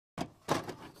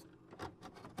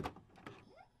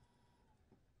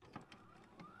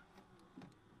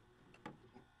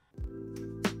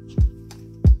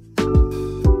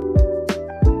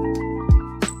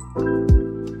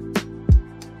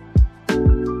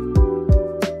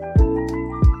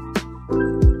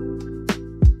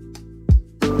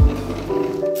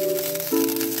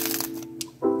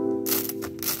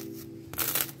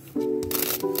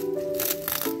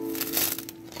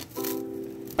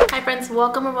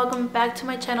welcome or welcome back to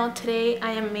my channel. Today I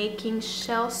am making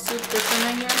shell soup, this one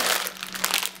right here.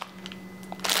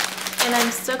 And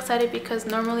I'm so excited because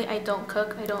normally I don't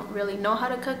cook. I don't really know how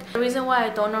to cook. The reason why I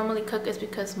don't normally cook is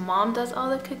because mom does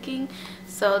all the cooking,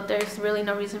 so there's really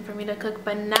no reason for me to cook.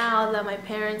 But now that my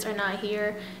parents are not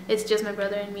here, it's just my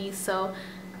brother and me, so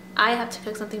I have to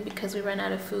cook something because we ran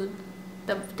out of food,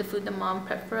 the food the mom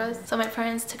prepped for us. So my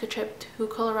parents took a trip to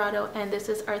Colorado and this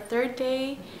is our third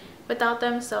day without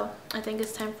them, so I think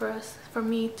it's time for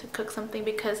me to cook something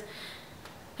because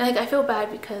like I feel bad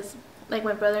because like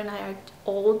my brother and I are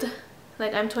old.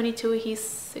 Like I'm 22, he's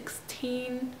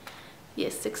 16.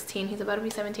 Yes, 16. He's about to be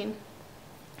 17.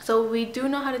 So we do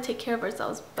know how to take care of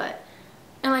ourselves, but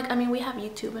and like I mean we have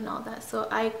YouTube and all that, so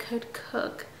I could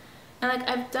cook. And like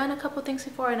I've done a couple things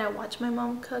before and I watch my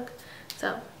mom cook,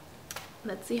 so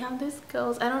let's see how this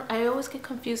goes. I always get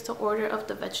confused the order of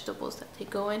the vegetables that they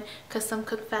go in because some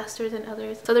cook faster than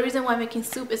others. So the reason why I'm making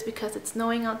soup is because it's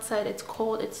snowing outside, it's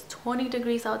cold, it's 20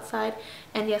 degrees outside,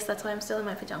 and yes, that's why I'm still in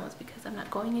my pajamas because I'm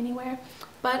not going anywhere.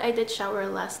 But I did shower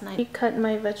last night. I cut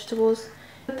my vegetables,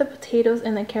 put the potatoes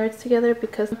and the carrots together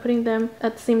because I'm putting them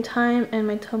at the same time, and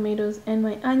my tomatoes and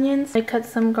my onions. I cut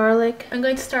some garlic. I'm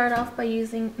going to start off by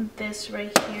using this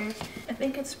right here. I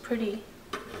think it's pretty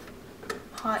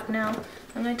hot now.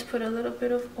 I'm going to put a little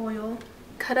bit of oil.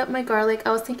 Cut up my garlic.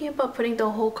 I was thinking about putting the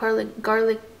whole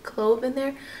garlic clove in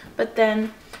there, but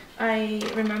then I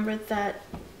remembered that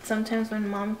sometimes when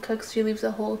mom cooks she leaves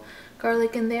the whole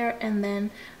garlic in there, and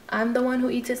then I'm the one who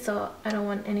eats it, so I don't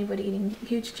want anybody eating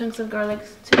huge chunks of garlic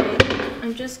today.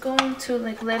 I'm just going to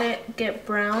like let it get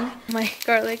brown. My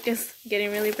garlic is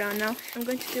getting really brown now. I'm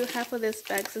going to do half of this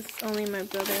bag since it's only my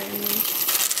brother and me.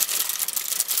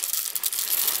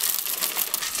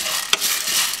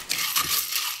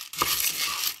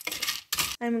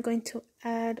 I'm going to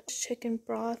add chicken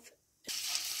broth.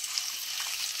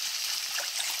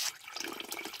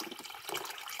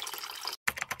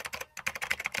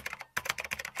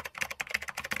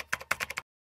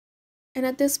 And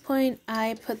at this point,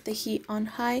 I put the heat on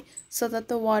high so that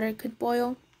the water could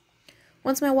boil.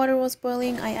 Once my water was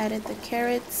boiling, I added the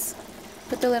carrots,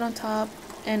 put the lid on top,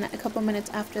 and a couple minutes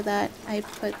after that, I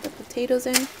put the potatoes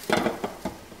in.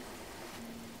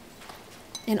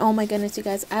 And oh my goodness, you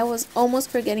guys, I was almost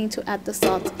forgetting to add the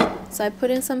salt. So I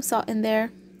put in some salt in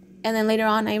there. And then later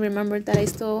on, I remembered that I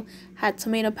still had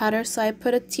tomato powder. So I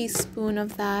put a teaspoon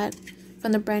of that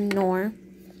from the brand Knorr.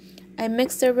 I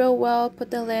mixed it real well,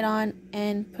 put the lid on,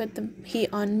 and put the heat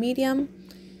on medium.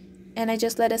 And I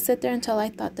just let it sit there until I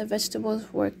thought the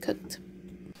vegetables were cooked.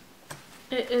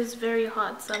 It is very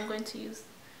hot, so I'm going to use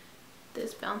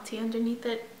this Bounty underneath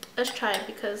it. Let's try it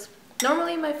because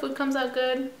normally my food comes out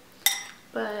good,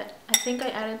 but I think I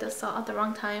added the salt at the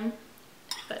wrong time.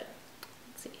 But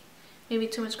let's see, maybe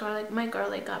too much garlic. My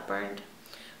garlic got burned.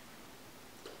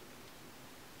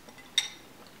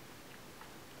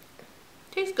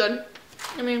 Tastes good.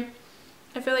 I mean,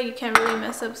 I feel like you can't really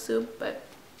mess up soup, but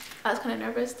I was kind of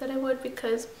nervous that I would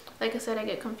because, like I said, I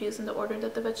get confused in the order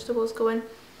that the vegetables go in.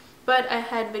 But I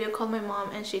had video called my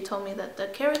mom and she told me that the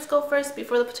carrots go first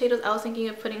before the potatoes. I was thinking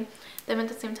of putting them at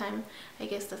the same time. I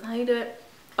guess that's not how you do it.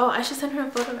 Oh, I should send her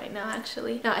a photo right now,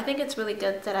 actually. No, I think it's really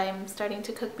good that I'm starting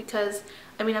to cook because,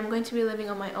 I mean, I'm going to be living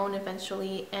on my own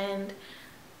eventually, and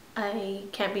I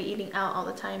can't be eating out all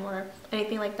the time or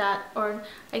anything like that, or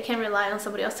I can't rely on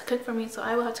somebody else to cook for me, so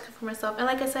I will have to cook for myself. And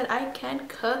like I said, I can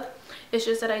cook, it's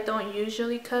just that I don't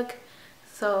usually cook.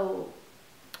 So,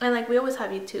 and like we always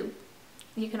have YouTube,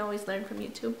 you can always learn from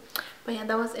YouTube. But yeah,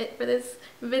 that was it for this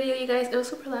video, you guys. It was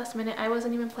super last minute. I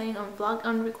wasn't even planning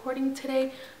on recording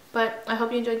today, but I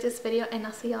hope you enjoyed this video and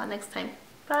I'll see y'all next time.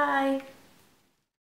 Bye.